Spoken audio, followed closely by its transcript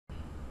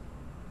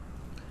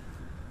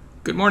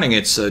Good morning,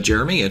 it's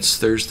Jeremy. It's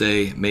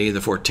Thursday, May the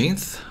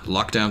 14th,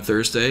 lockdown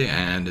Thursday,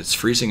 and it's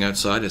freezing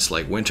outside. It's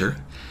like winter.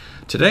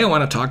 Today I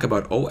want to talk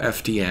about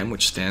OFDM,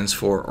 which stands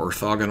for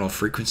Orthogonal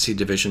Frequency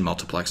Division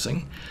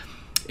Multiplexing.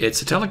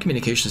 It's a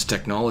telecommunications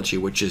technology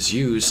which is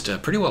used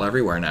pretty well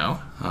everywhere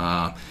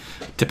now.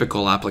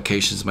 Typical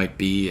applications might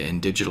be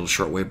in digital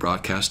shortwave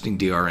broadcasting,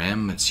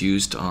 DRM. It's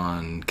used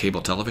on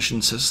cable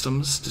television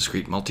systems,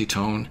 discrete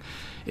multitone.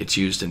 It's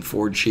used in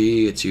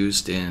 4G, it's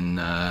used in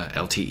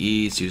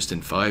LTE, it's used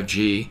in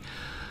 5G.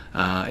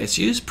 It's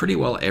used pretty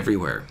well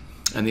everywhere.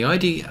 And the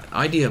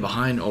idea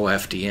behind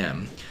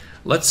OFDM,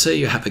 let's say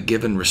you have a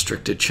given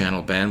restricted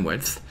channel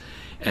bandwidth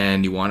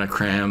and you want to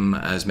cram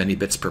as many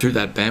bits through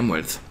that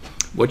bandwidth.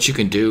 What you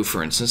can do,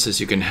 for instance,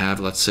 is you can have,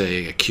 let's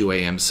say, a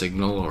QAM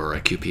signal or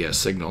a QPS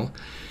signal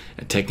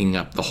taking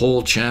up the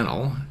whole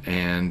channel,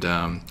 and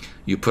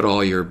you put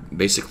all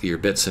basically your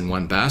bits in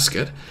one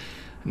basket.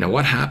 Now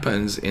what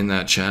happens in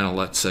that channel,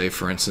 let's say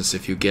for instance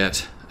if you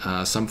get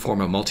some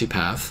form of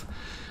multipath,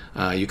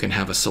 you can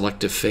have a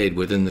selective fade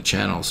within the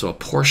channel, so a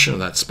portion of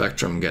that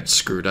spectrum gets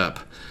screwed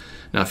up.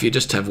 Now if you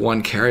just have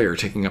one carrier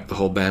taking up the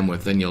whole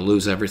bandwidth, then you'll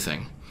lose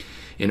everything.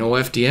 In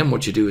OFDM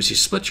what you do is you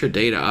split your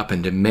data up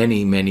into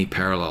many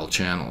parallel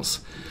channels.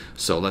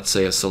 So let's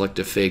say a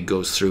selective fade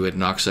goes through, it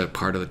knocks out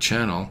part of the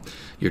channel.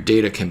 Your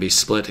data can be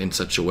split in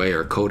such a way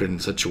or coded in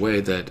such a way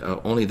that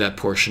only that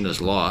portion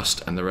is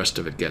lost and the rest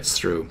of it gets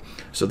through.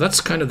 So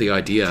that's kind of the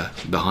idea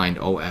behind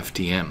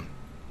OFDM.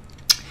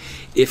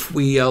 If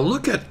we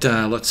look at,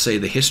 let's say,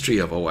 the history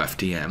of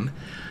OFDM,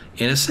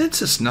 in a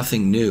sense it's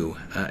nothing new.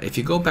 If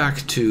you go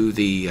back to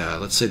the,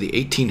 let's say, the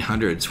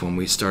 1800s when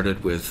we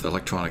started with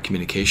electronic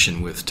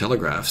communication with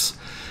telegraphs,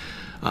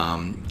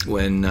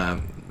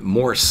 when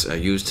Morse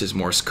used his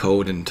Morse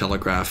code and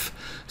telegraph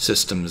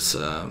systems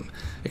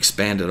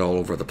expanded all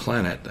over the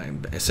planet.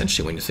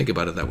 Essentially, when you think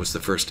about it, that was the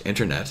first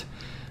internet.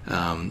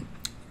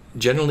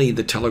 Generally,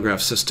 the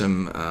telegraph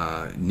system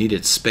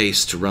needed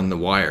space to run the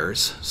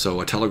wires.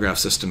 So a telegraph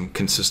system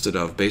consisted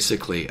of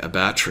basically a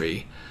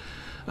battery,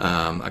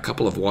 a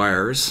couple of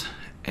wires,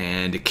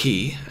 and a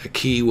key. A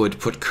key would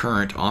put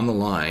current on the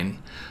line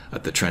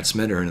at the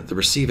transmitter, and at the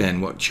receive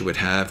end what you would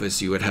have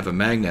is you would have a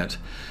magnet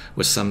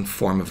with some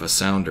form of a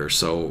sounder.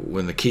 So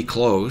when the key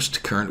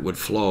closed, current would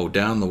flow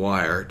down the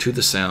wire to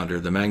the sounder.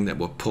 The magnet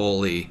will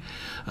pull the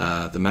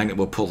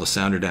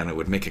sounder down. It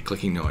would make a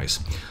clicking noise.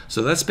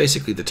 So that's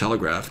basically the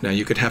telegraph. Now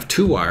you could have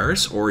two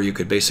wires, or you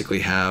could basically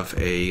have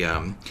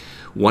a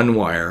one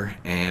wire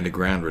and a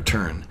ground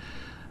return.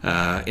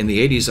 In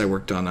the 80s I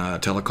worked on a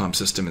telecom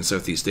system in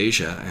Southeast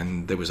Asia,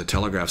 and there was a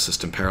telegraph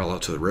system parallel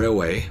to the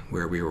railway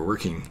where we were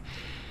working.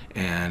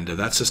 And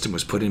that system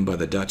was put in by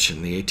the Dutch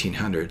in the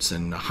 1800s,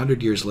 and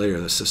 100 years later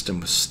the system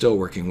was still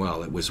working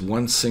well. It was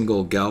one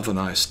single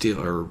galvanized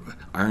steel or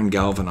iron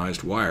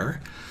galvanized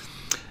wire,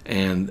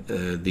 and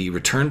the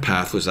return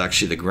path was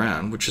actually the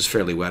ground, which was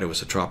fairly wet. It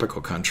was a tropical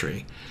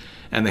country,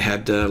 and they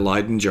had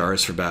Leyden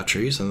jars for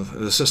batteries, and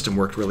the system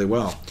worked really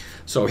well.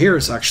 So here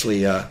is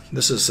actually,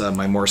 this is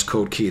my Morse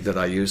code key that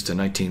I used in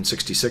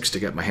 1966 to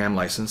get my ham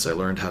license. I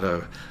learned how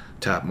to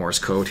tap Morse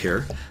code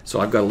here. So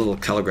I've got a little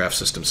telegraph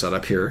system set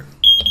up here.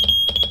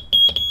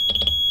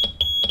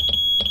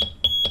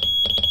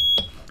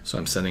 So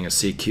I'm sending a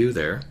CQ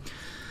there.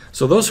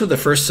 So those were the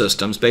first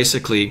systems.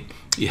 Basically,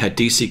 you had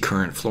DC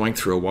current flowing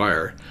through a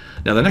wire.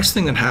 Now the next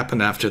thing that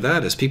happened after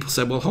that is people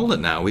said, well, hold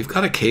it now. We've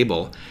got a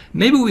cable.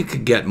 Maybe we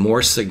could get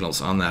more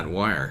signals on that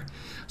wire.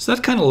 So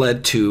that kind of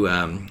led to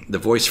the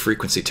voice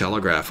frequency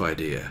telegraph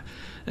idea.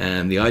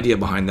 And the idea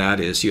behind that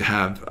is you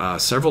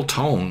have several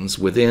tones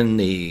within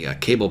the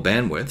cable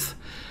bandwidth.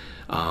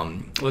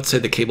 Let's say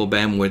the cable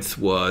bandwidth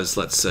was,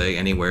 let's say,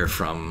 anywhere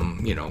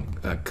from, you know,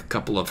 a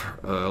couple of,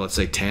 let's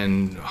say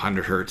 10,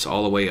 100 hertz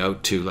all the way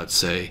out to, let's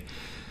say,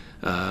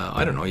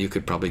 I don't know, you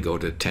could probably go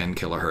to 10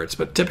 kilohertz,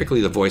 but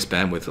typically the voice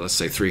bandwidth, let's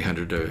say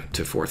 300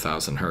 to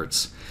 4,000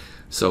 hertz.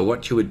 So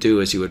what you would do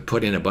is you would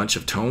put in a bunch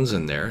of tones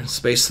in there,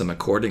 space them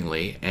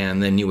accordingly,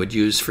 and then you would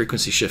use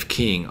frequency shift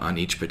keying on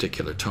each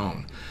particular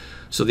tone.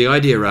 So the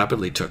idea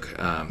rapidly took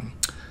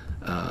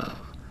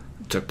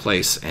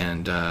place,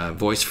 and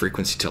voice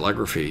frequency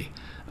telegraphy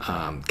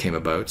came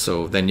about.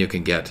 So then you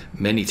can get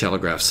many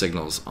telegraph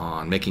signals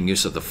on making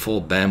use of the full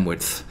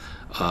bandwidth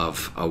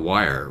of a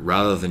wire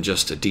rather than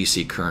just a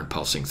DC current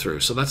pulsing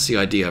through. So that's the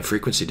idea of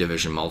frequency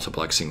division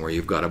multiplexing, where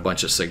you've got a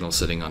bunch of signals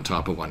sitting on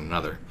top of one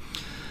another.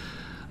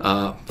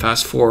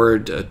 Fast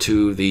forward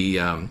to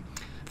the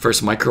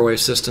first microwave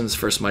systems.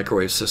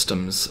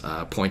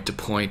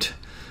 Point-to-point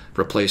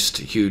replaced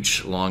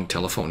huge long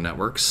telephone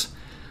networks.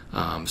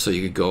 So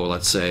you could go,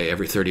 let's say,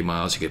 every 30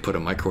 miles you could put a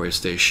microwave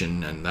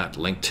station, and that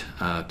linked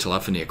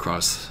telephony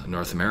across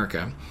North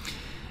America.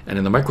 And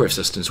in the microwave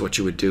systems, what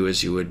you would do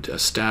is you would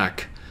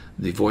stack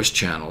the voice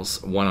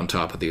channels one on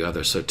top of the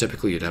other. So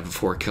typically you'd have a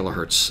 4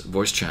 kilohertz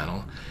voice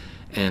channel,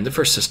 And the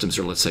first systems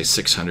are, let's say,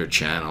 600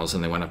 channels,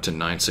 and they went up to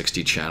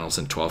 960 channels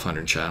and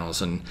 1200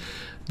 channels. And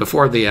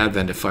before the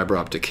advent of fiber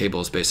optic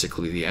cables,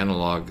 basically the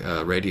analog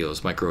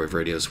radios, microwave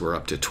radios, were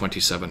up to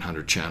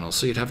 2700 channels.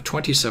 So you'd have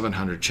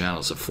 2700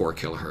 channels of 4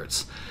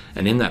 kilohertz.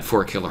 And in that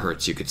 4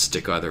 kilohertz, you could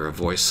stick either a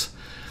voice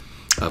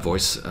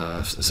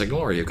signal,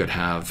 or you could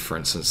have, for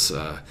instance,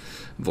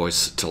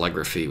 voice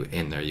telegraphy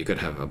in there. You could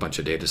have a bunch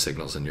of data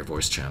signals in your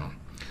voice channel.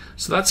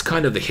 So that's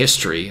kind of the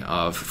history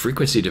of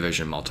frequency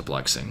division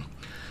multiplexing.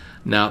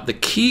 Now, the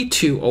key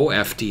to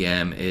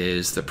OFDM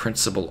is the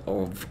principle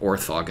of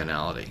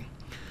orthogonality.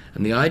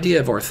 And the idea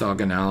of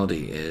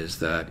orthogonality is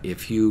that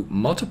if you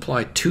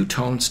multiply two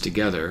tones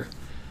together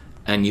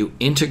and you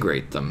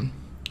integrate them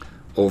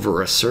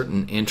over a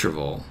certain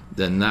interval,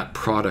 then that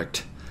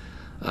product,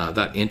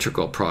 that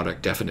integral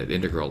product, definite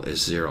integral,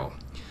 is 0.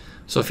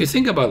 So if you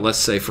think about, let's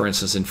say, for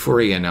instance, in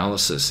Fourier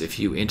analysis, if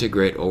you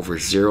integrate over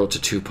 0 to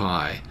 2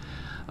 pi,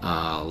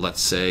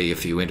 let's say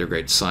if you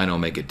integrate sine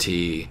omega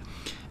t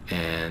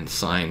and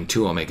sine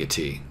 2 omega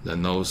t,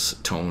 then those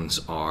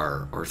tones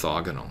are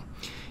orthogonal.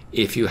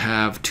 If you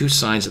have two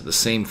sines at the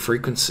same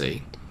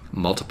frequency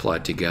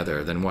multiplied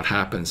together, then what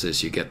happens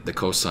is you get the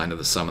cosine of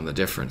the sum and the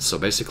difference. So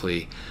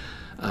basically,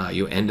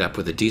 you end up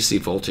with a DC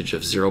voltage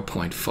of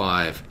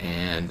 0.5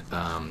 and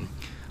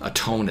a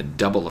tone at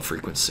double the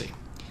frequency.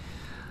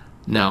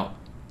 Now,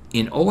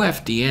 in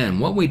OFDM,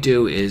 what we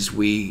do is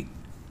we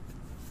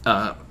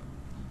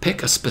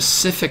pick a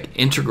specific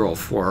integral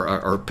for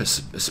or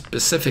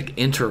specific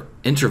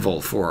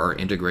interval for our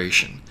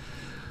integration.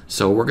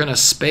 So we're going to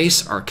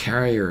space our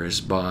carriers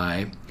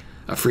by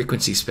a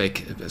frequency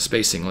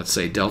spacing, let's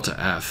say delta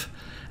f,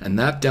 and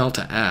that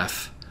delta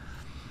f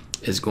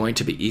is going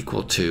to be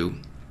equal to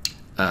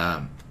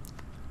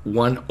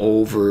 1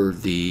 over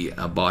the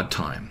baud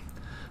time.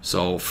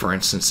 So for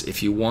instance,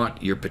 if you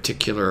want your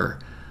particular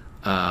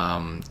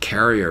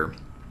carrier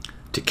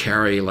to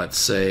carry, let's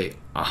say,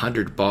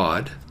 100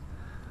 baud,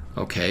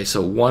 okay,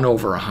 so 1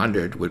 over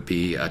 100 would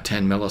be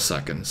 10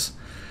 milliseconds,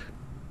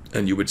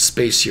 and you would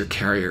space your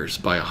carriers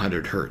by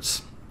 100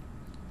 hertz.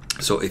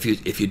 So if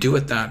you do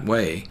it that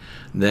way,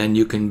 then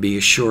you can be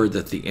assured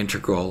that the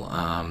integral,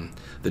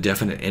 the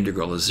definite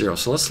integral, is 0.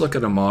 So let's look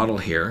at a model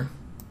here.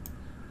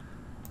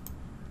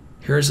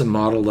 Here's a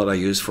model that I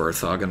use for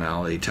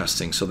orthogonality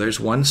testing. So there's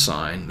one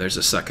sine, there's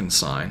a second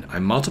sine. I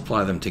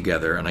multiply them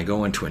together and I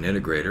go into an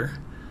integrator.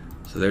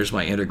 So there's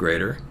my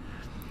integrator.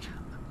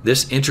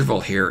 This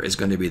interval here is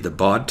going to be the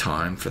baud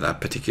time for that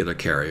particular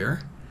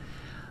carrier.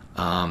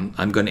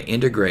 I'm going to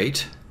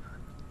integrate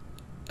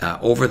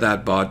over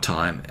that baud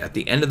time. At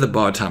the end of the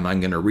baud time, I'm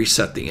going to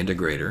reset the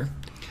integrator.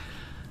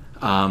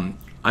 I'm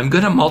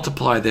going to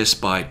multiply this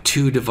by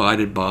 2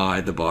 divided by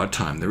the baud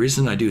time. The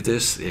reason I do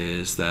this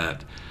is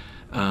that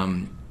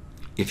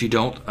if you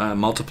don't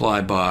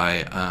multiply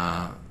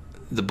by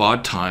the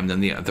baud time,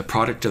 then the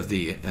product of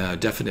the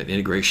definite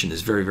integration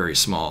is very, very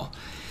small.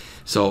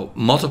 So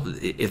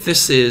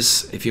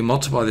if you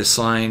multiply the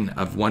sine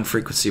of one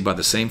frequency by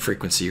the same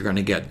frequency, you're going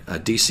to get a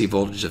DC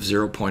voltage of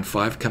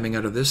 0.5 coming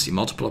out of this. You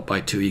multiply it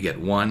by 2, you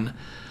get 1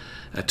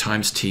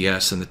 times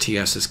TS, and the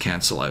TS's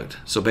cancel out.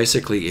 So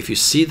basically, if you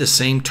see the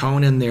same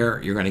tone in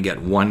there, you're going to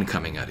get 1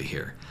 coming out of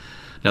here.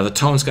 Now the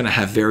tone's going to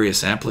have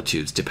various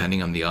amplitudes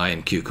depending on the I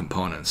and Q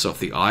components. So if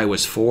the I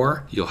was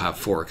 4, you'll have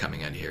 4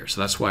 coming out of here.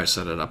 So that's why I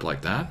set it up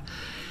like that.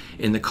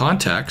 In the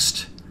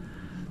context,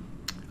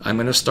 I'm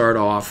going to start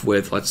off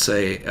with, let's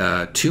say,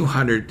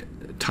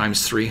 200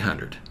 times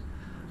 300.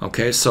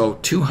 Okay, so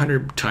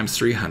 200 times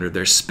 300,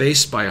 they're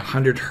spaced by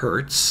 100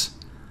 hertz.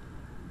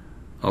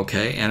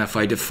 Okay, and if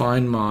I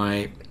define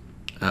my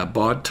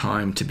baud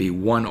time to be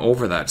 1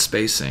 over that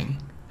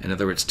spacing, in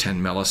other words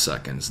 10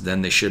 milliseconds,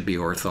 then they should be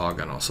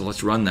orthogonal. So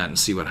let's run that and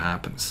see what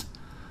happens.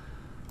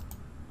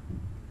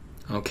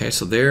 Okay,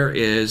 so there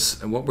is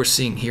what we're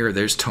seeing here.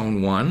 There's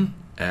tone 1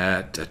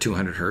 at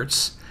 200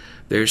 hertz.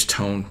 There's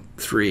tone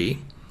 2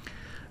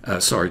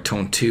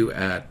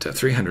 at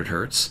 300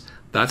 hertz.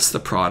 That's the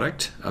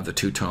product of the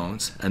two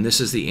tones, and this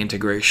is the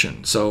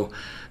integration. So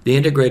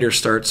the integrator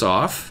starts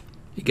off,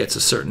 it gets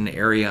a certain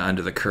area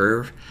under the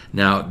curve.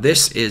 Now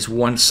this is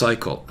one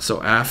cycle,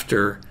 so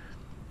after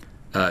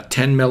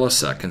 10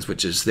 milliseconds,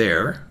 which is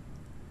there,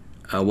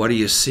 what do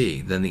you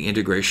see? Then the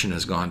integration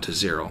has gone to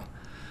 0.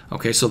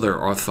 Okay, so they're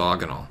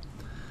orthogonal.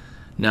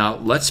 Now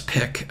let's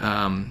pick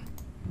a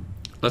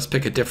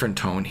different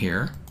tone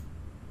here.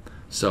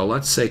 So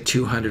let's say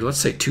 200, let's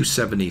say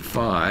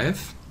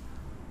 275.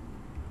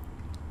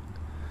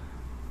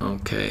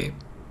 Okay,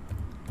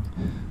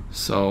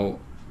 so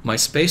my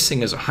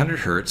spacing is 100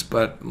 hertz,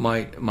 but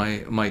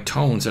my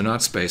tones are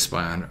not spaced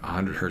by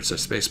 100 hertz, they're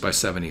spaced by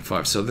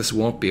 75, so this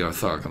won't be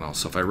orthogonal.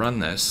 So if I run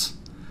this,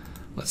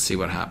 let's see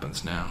what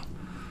happens now.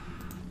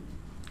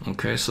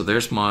 Okay, so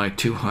there's my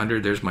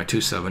 200, there's my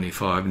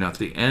 275. Now at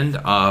the end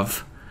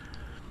of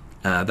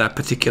that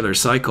particular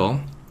cycle,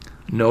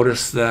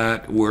 notice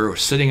that we're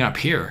sitting up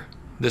here.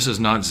 This is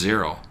not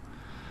 0.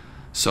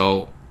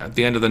 So at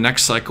the end of the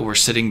next cycle, we're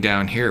sitting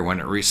down here when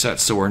it resets,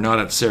 so we're not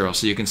at 0.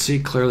 So you can see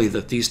clearly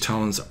that these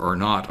tones are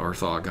not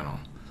orthogonal.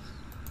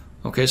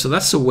 Okay, so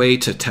that's a way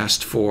to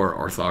test for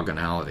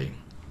orthogonality.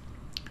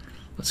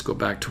 Let's go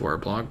back to our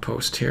blog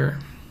post here.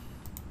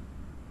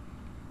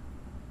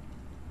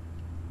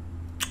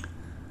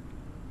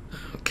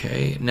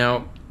 Okay,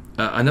 now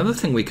another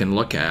thing we can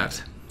look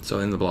at, so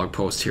in the blog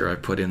post here I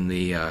put in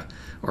the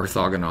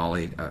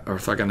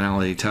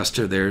orthogonality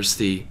tester. There's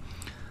the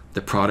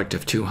product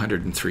of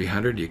 200 and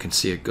 300. You can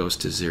see it goes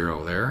to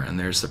 0 there, and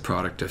there's the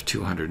product of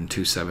 200 and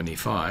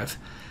 275,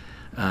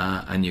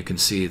 and you can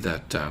see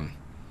that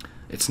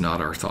it's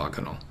not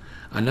orthogonal.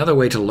 Another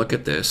way to look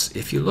at this,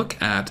 if you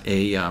look at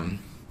a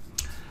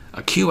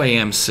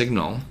QAM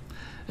signal,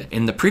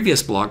 in the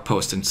previous blog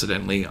post,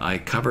 incidentally, I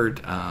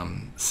covered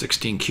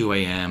 16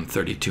 QAM,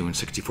 32 and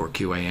 64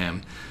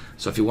 QAM.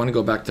 So if you want to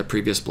go back to the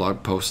previous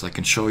blog post, I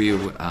can show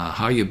you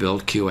how you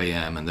build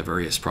QAM and the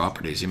various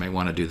properties. You may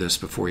want to do this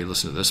before you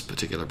listen to this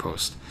particular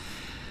post.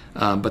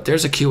 But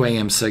there's a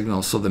QAM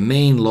signal, so the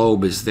main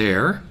lobe is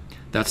there.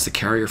 That's the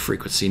carrier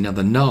frequency. Now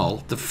the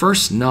null, the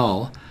first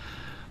null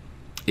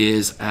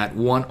is at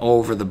 1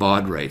 over the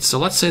baud rate. So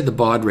let's say the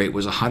baud rate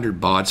was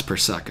 100 bauds per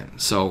second.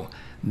 So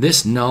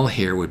this null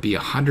here would be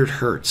 100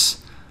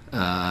 hertz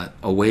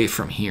away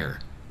from here,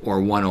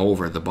 or 1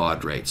 over the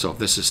baud rate. So if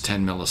this is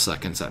 10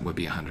 milliseconds, that would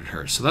be 100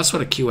 hertz. So that's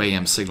what a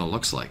QAM signal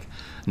looks like.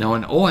 Now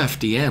in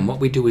OFDM, what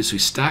we do is we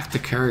stack the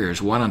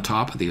carriers one on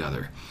top of the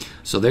other.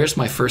 So there's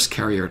my first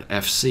carrier at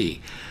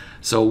FC.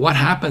 So what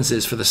happens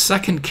is for the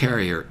second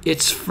carrier,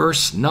 its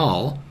first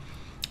null,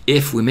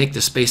 if we make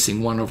the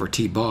spacing 1 over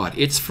T baud,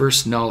 its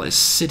first null is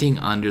sitting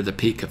under the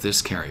peak of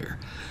this carrier.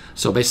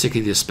 So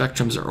basically the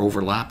spectrums are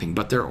overlapping,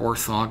 but they're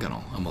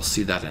orthogonal, and we'll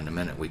see that in a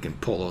minute. We can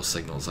pull those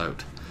signals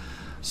out.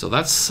 So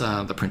that's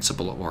the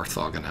principle of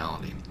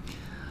orthogonality.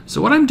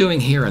 So what I'm doing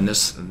here in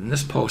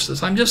this post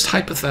is I'm just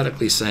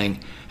hypothetically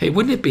saying, hey,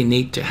 wouldn't it be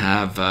neat to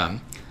have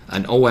an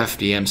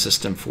OFDM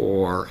system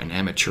for an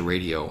amateur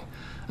radio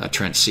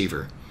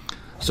transceiver?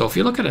 So if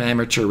you look at an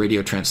amateur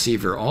radio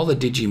transceiver, all the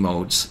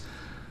digimodes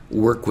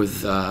work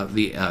with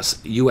the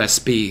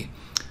USB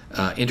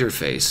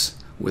interface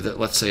with,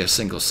 let's say, a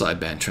single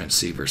sideband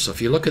transceiver. So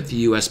if you look at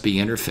the USB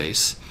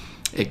interface,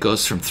 it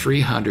goes from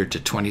 300 to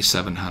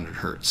 2700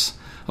 hertz.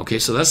 Okay,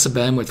 so that's the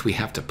bandwidth we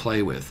have to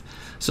play with.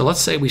 So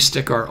let's say we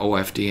stick our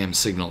OFDM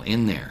signal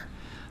in there.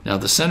 Now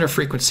the center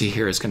frequency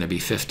here is going to be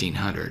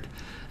 1500,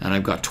 and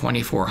I've got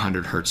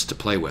 2400 hertz to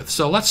play with.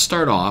 So let's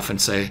start off and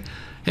say,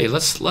 hey,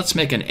 let's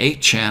make an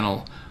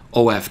 8-channel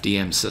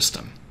OFDM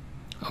system.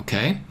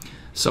 Okay,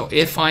 so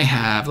if I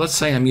have, let's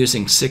say I'm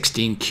using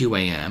 16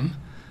 QAM.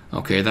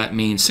 Okay, that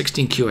means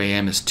 16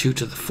 QAM is 2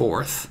 to the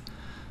 4th,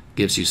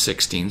 gives you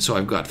 16. So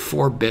I've got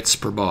 4 bits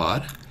per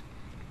baud.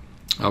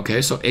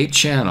 Okay, so 8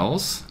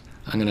 channels.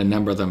 I'm going to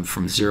number them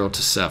from 0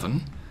 to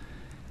 7.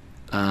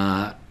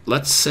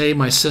 Let's say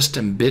my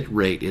system bit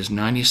rate is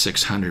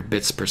 9600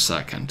 bits per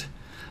second.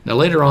 Now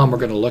later on we're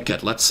going to look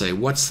at, let's say,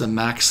 what's the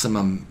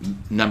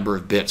maximum number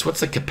of bits? What's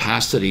the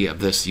capacity of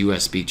this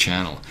USB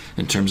channel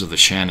in terms of the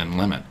Shannon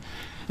limit?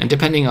 And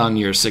depending on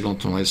your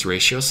signal-to-noise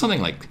ratio,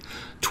 something like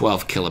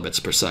 12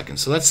 kilobits per second.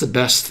 So that's the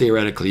best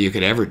theoretically you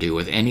could ever do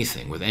with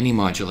anything, with any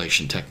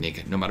modulation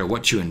technique. No matter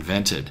what you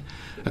invented,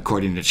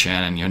 according to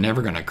Shannon, you're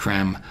never going to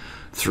cram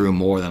through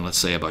more than, let's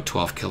say, about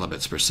 12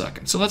 kilobits per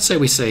second. So let's say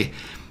we say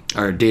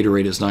our data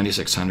rate is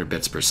 9600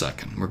 bits per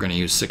second. We're going to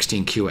use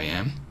 16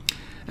 QAM.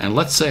 And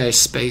let's say I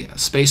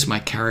space my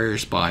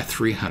carriers by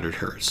 300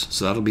 hertz.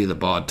 So that'll be the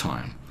baud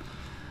time.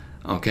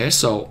 Okay,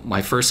 so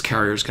my first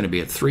carrier is going to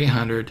be at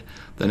 300,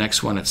 the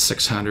next one at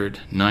 600,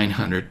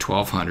 900,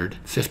 1200,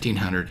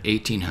 1500,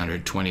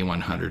 1800,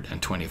 2100,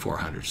 and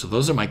 2400. So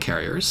those are my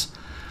carriers.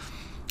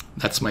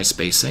 That's my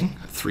spacing,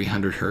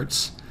 300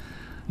 hertz.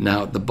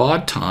 Now the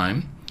baud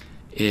time,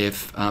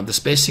 if the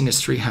spacing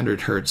is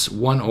 300 hertz,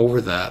 1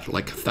 over that,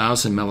 like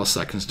 1000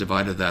 milliseconds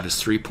divided that is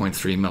 3.3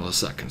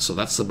 milliseconds. So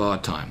that's the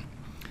baud time.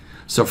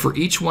 So for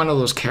each one of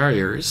those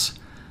carriers,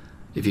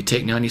 if you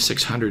take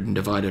 9600 and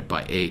divide it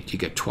by 8, you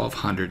get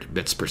 1200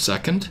 bits per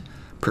second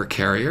per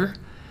carrier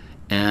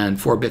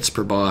and 4 bits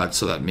per baud,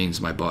 so that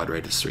means my baud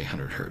rate is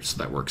 300 hertz. So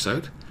that works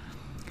out.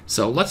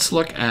 So let's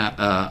look at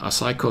a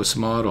Psychos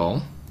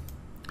model.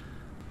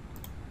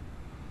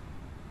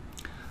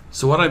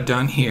 So what I've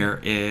done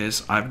here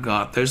is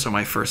those are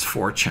my first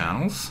 4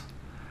 channels,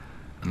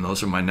 and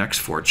those are my next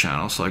 4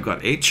 channels. So I've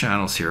got 8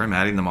 channels here. I'm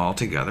adding them all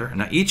together.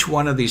 Now each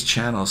one of these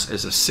channels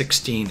is a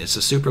 16, it's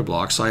a super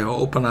block. So I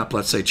open up,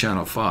 let's say,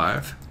 channel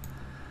 5.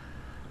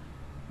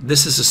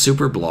 This is a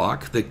super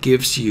block that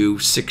gives you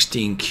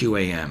 16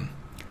 QAM.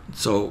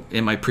 So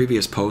in my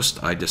previous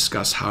post, I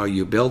discussed how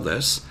you build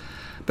this.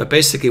 But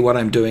basically what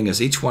I'm doing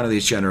is each one of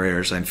these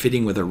generators, I'm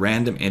feeding with a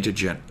random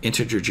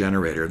integer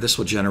generator. This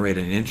will generate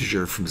an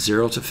integer from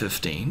 0 to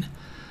 15,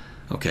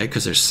 okay,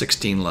 because there's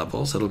 16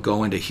 levels. It'll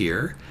go into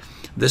here.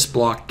 This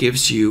block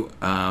gives you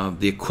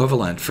the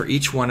equivalent for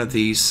each one of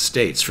these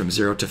states from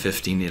 0 to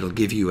 15. It'll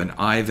give you an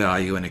I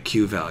value and a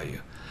Q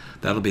value.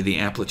 That'll be the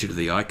amplitude of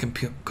the I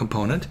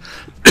component.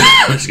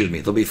 Excuse me.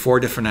 There'll be 4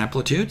 different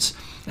amplitudes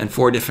and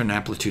 4 different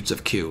amplitudes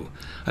of Q.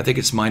 I think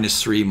it's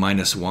 -3,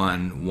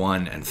 -1,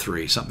 1, and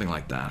 3, something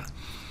like that.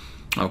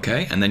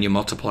 Okay, and then you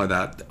multiply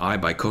that I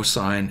by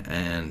cosine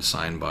and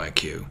sine by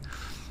Q.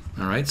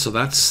 All right, so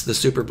that's the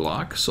super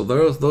block. So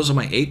those are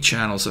my 8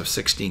 channels of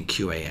 16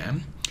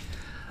 QAM.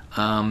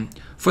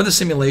 For the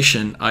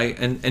simulation, I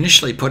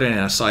initially put it in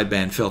a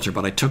sideband filter,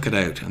 but I took it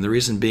out. And the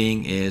reason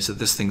being is that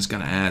this thing's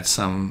going to add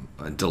some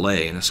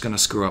delay, and it's going to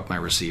screw up my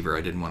receiver.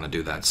 I didn't want to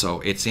do that. So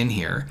it's in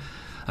here.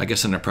 I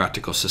guess in a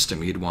practical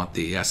system, you'd want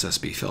the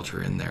SSB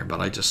filter in there,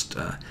 but I just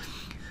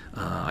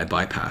I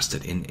bypassed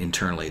it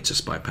internally. It's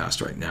just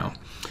bypassed right now.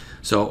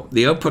 So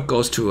the output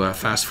goes to a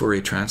fast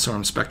Fourier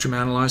transform spectrum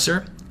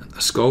analyzer,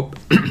 a scope.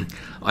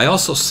 I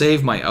also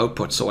save my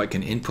output so I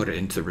can input it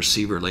into the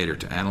receiver later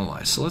to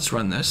analyze. So let's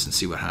run this and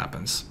see what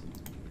happens.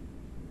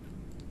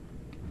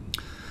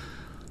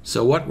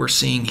 So what we're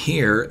seeing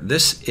here,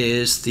 this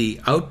is the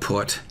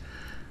output.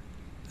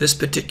 This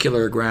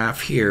particular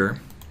graph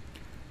here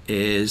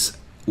is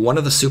one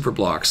of the super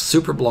blocks,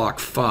 super block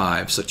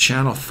 5, so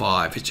channel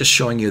 5. It's just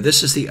showing you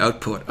this is the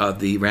output of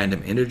the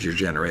random integer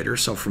generator,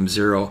 so from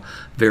 0,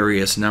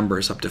 various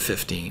numbers up to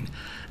 15.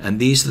 And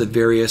these are the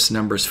various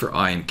numbers for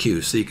I and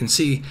Q. So you can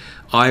see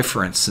I,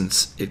 for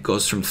instance, it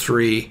goes from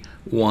 3,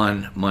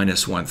 1,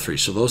 minus 1, 3.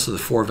 So those are the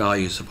 4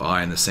 values of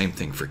I, and the same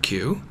thing for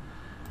Q.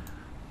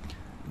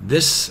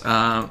 This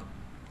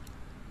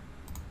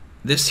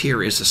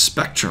here is a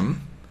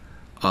spectrum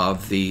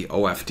of the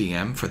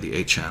OFDM for the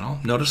 8 channel.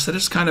 Notice that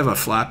it's kind of a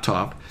flat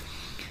top.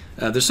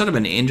 There's sort of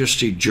an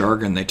industry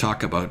jargon. They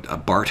talk about a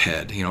Bart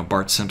head. You know,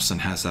 Bart Simpson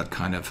has that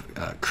kind of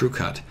crew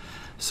cut.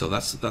 So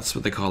that's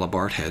what they call a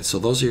Bart head. So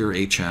those are your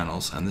 8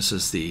 channels, and this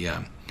is the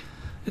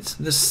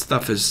this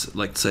stuff is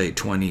like, say,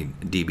 20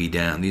 dB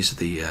down. These are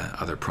the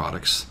other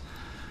products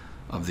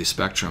of the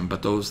spectrum,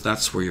 but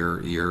that's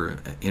where your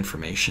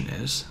information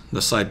is. The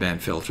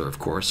sideband filter, of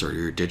course, or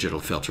your digital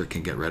filter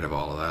can get rid of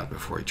all of that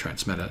before you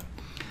transmit it.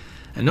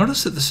 And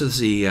notice that this is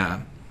the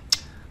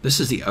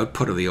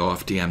output of the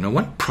OFDM. Now,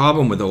 one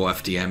problem with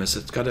OFDM is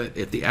it's got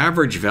if the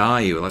average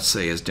value, let's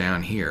say, is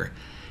down here,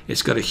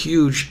 it's got a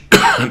huge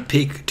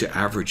peak to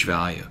average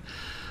value.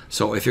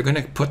 So if you're going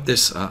to put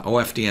this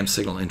OFDM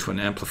signal into an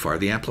amplifier,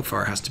 the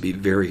amplifier has to be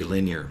very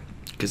linear,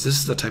 because this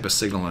is the type of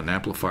signal an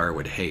amplifier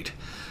would hate.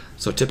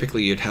 So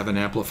typically you'd have an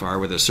amplifier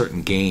with a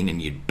certain gain,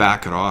 and you'd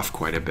back it off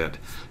quite a bit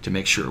to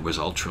make sure it was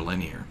ultra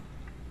linear.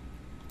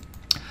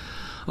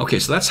 Okay,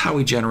 so that's how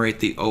we generate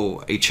the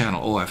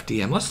 8-channel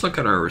OFDM. Let's look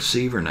at our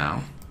receiver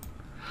now.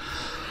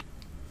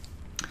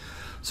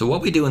 So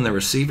what we do in the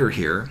receiver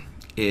here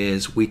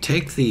is we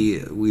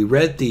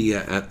read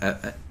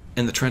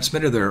in the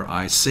transmitter there,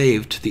 I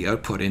saved the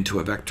output into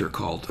a vector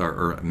called,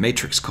 or a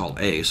matrix called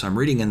A. So I'm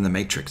reading in the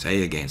matrix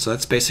A again. So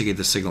that's basically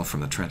the signal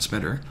from the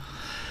transmitter.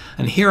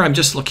 And here I'm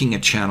just looking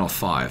at channel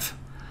 5.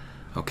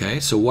 Okay,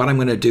 so what I'm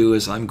going to do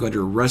is I'm going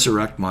to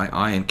resurrect my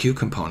I and Q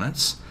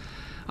components.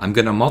 I'm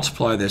going to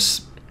multiply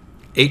this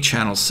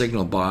 8-channel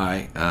signal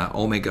by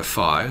omega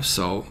 5,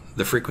 so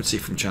the frequency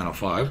from channel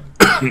 5,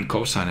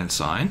 cosine and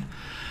sine.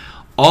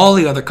 All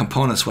the other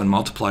components when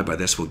multiplied by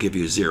this will give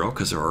you 0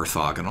 because they're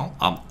orthogonal.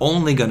 I'm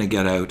only going to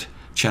get out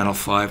channel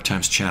 5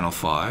 times channel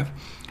 5.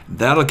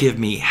 That'll give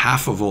me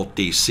half a volt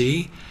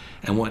DC.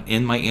 And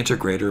in my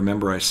integrator,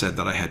 remember I said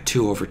that I had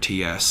 2 over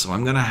TS. So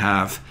I'm going to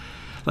have,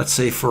 let's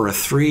say for a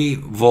 3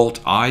 volt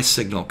I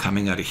signal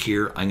coming out of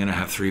here, I'm going to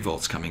have 3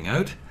 volts coming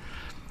out.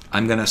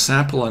 I'm going to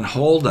sample and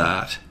hold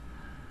that,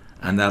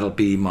 and that'll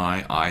be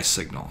my I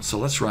signal. So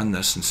let's run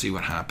this and see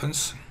what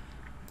happens.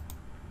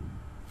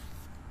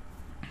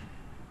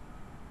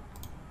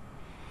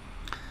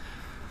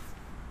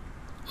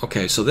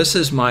 Okay, so this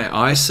is my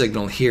I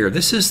signal here.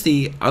 This is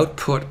the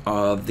output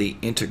of the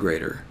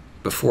integrator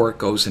before it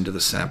goes into the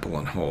sample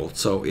and hold.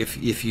 So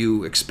if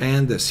you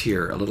expand this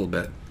here a little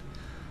bit,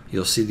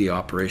 you'll see the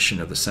operation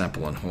of the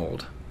sample and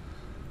hold.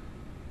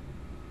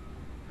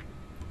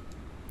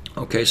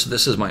 Okay, so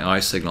this is my I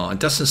signal. It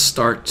doesn't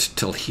start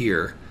till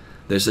here.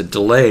 There's a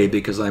delay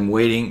because I'm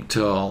waiting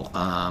till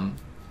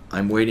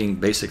I'm waiting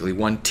basically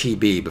 1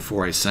 TB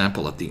before I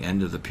sample at the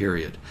end of the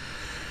period.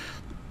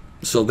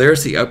 So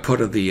there's the output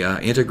of the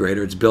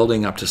integrator. It's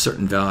building up to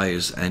certain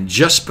values, and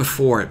just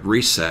before it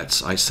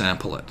resets, I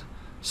sample it.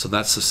 So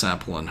that's the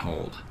sample and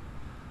hold.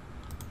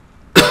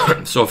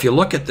 So if you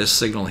look at this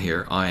signal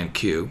here, I and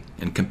Q,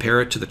 and compare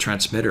it to the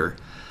transmitter,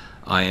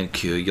 I and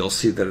Q, you'll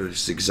see that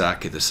it's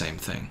exactly the same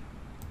thing.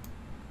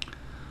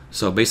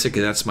 So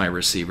basically that's my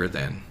receiver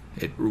then.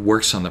 It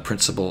works on the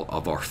principle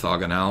of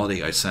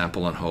orthogonality. I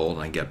sample and hold,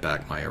 and I get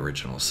back my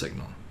original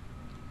signal.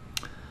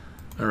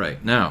 All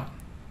right, now,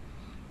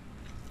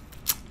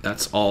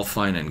 that's all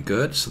fine and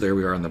good. So there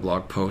we are on the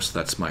blog post.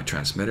 That's my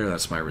transmitter,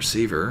 that's my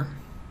receiver.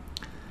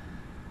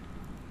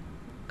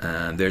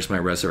 And there's my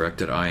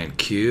resurrected I and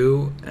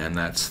Q, and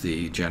that's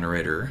the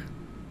generator,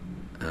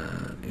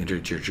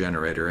 integer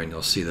generator, and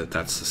you'll see that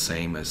that's the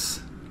same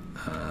as,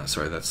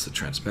 sorry, that's the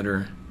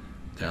transmitter.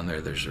 Down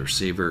there, there's the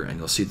receiver, and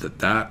you'll see that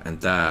that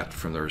and that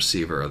from the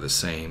receiver are the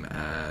same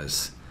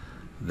as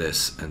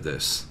this and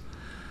this.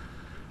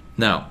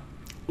 Now,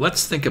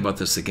 let's think about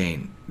this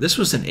again. This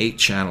was an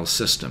 8-channel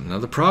system. Now,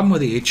 the problem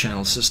with the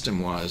 8-channel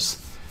system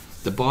was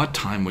the baud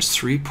time was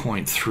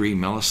 3.3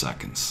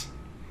 milliseconds.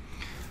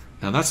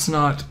 Now that's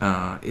not,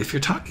 if you're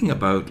talking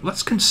about,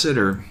 let's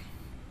consider,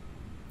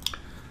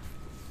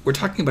 we're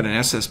talking about an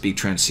SSB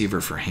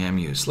transceiver for ham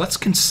use. Let's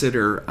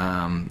consider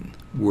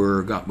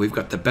we've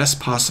got the best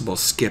possible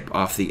skip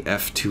off the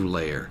F2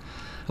 layer.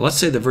 Let's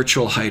say the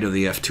virtual height of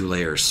the F2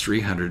 layer is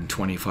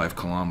 325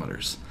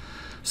 kilometers.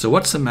 So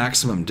what's the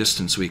maximum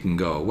distance we can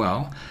go?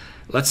 Well,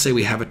 let's say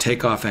we have a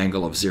takeoff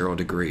angle of 0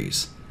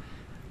 degrees.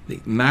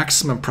 The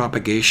maximum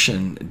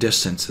propagation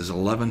distance is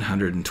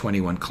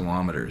 1121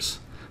 kilometers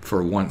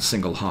for one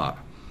single hop.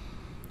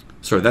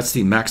 So that's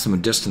the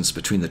maximum distance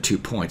between the 2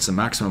 points. The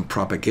maximum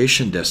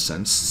propagation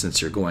distance,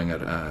 since you're going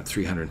at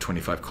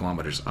 325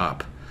 kilometers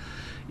up,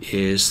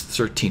 is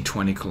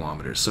 1320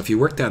 kilometers. So if you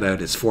work that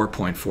out, it's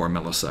 4.4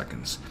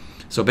 milliseconds.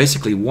 So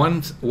basically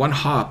one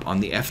hop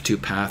on the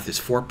F2 path is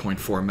 4.4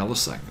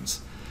 milliseconds.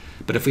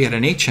 But if we had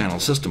an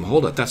 8-channel system,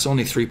 hold it, that's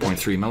only 3.3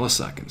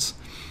 milliseconds.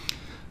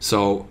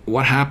 So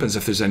what happens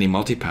if there's any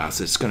multipaths?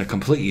 It's going to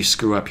completely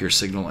screw up your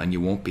signal and you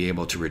won't be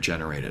able to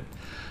regenerate it.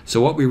 So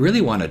what we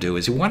really want to do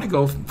is we want to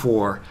go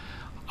for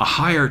a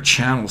higher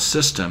channel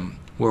system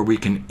where we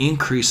can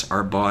increase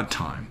our baud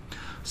time.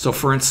 So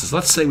for instance,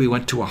 let's say we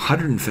went to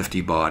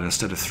 150 baud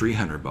instead of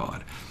 300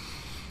 baud.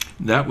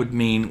 That would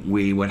mean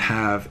we would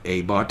have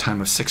a baud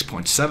time of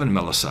 6.7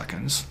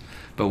 milliseconds,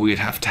 but we'd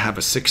have to have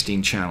a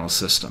 16-channel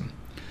system.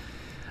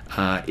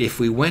 If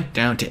we went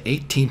down to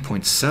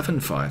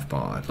 18.75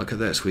 baud, look at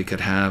this, we could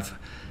have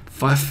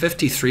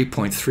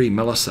 53.3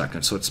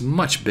 milliseconds, so it's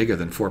much bigger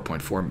than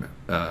 4.4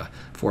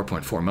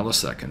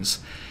 milliseconds.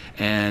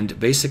 And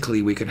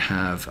basically we could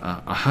have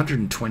a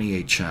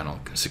 128-channel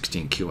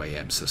 16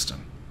 QAM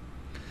system.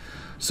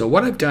 So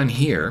what I've done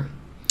here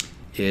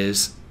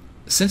is,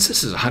 since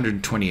this is a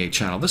 128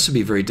 channel, this would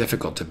be very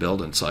difficult to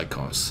build in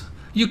Cycos.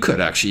 You could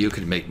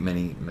make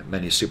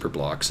many super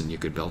blocks and you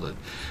could build it.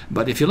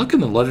 But if you look in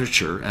the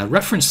literature,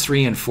 reference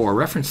 3 and 4,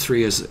 reference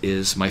 3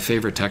 is my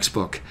favorite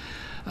textbook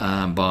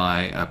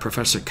by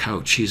Professor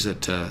Couch. He's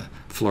at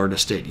Florida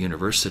State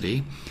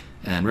University.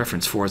 And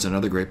reference 4 is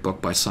another great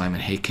book by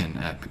Simon Haken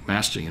at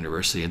McMaster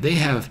University. And they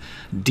have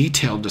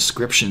detailed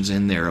descriptions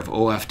in there of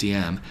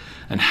OFDM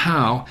and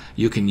how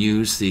you can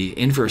use the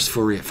inverse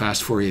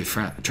fast Fourier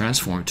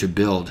transform to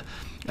build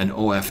an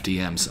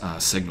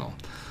OFDM signal.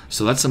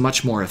 So that's a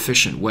much more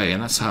efficient way,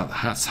 and that's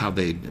how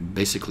they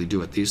basically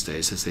do it these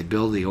days, is they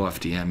build the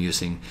OFDM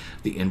using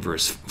the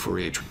inverse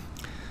Fourier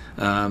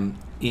transform.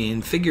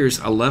 In figures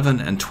 11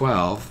 and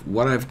 12,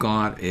 what I've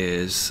got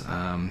is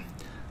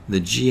the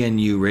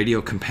GNU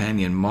radio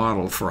companion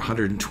model for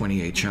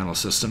 128 channel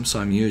system. So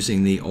I'm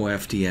using the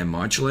OFDM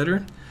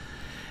modulator,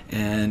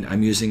 and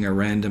I'm using a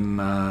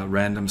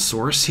random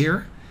source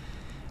here,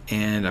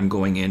 and I'm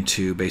going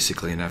into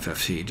basically an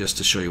FFT just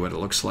to show you what it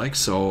looks like.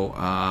 So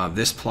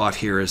this plot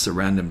here is the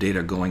random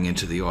data going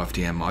into the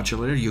OFDM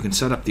modulator. You can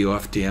set up the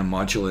OFDM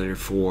modulator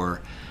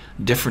for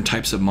different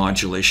types of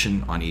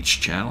modulation on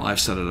each channel. I've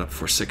set it up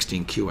for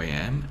 16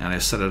 QAM, and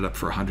I've set it up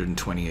for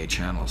 128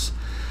 channels.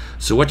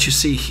 So what you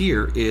see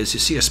here is you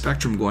see a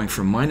spectrum going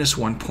from minus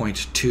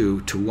 1.2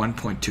 to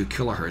 1.2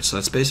 kilohertz. So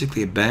that's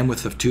basically a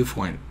bandwidth of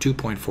 2.4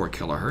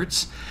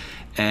 kilohertz.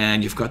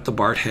 And you've got the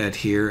BART head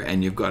here,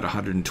 and you've got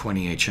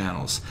 128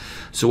 channels.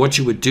 So what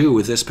you would do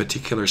with this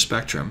particular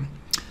spectrum,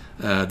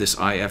 this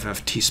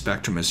IFFT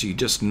spectrum, is you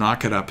just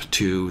knock it up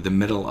to the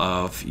middle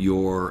of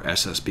your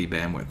SSB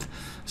bandwidth.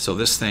 So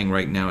this thing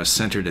right now is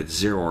centered at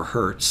 0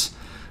 hertz.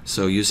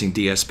 So using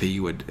DSP,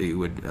 you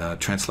would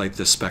translate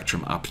this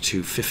spectrum up to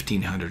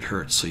 1500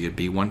 hertz. So you'd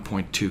be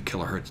 1.2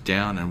 kilohertz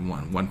down and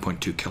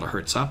 1.2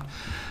 kilohertz up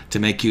to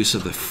make use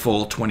of the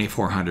full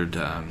 2400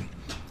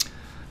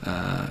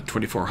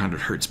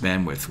 hertz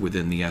bandwidth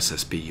within the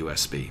SSB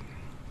USB.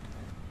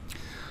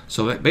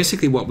 So that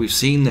basically what we've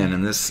seen then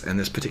in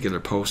this particular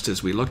post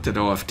is we looked at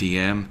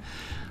OFDM,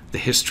 the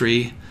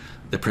history,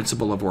 the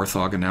principle of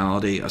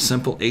orthogonality, a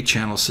simple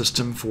 8-channel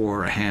system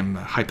for a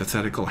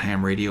hypothetical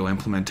ham radio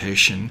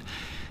implementation,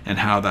 and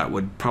how that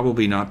would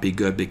probably not be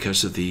good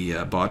because of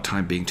the baud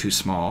time being too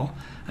small,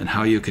 and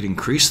how you could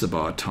increase the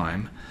baud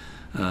time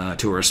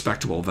to a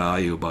respectable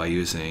value by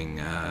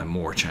using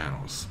more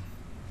channels.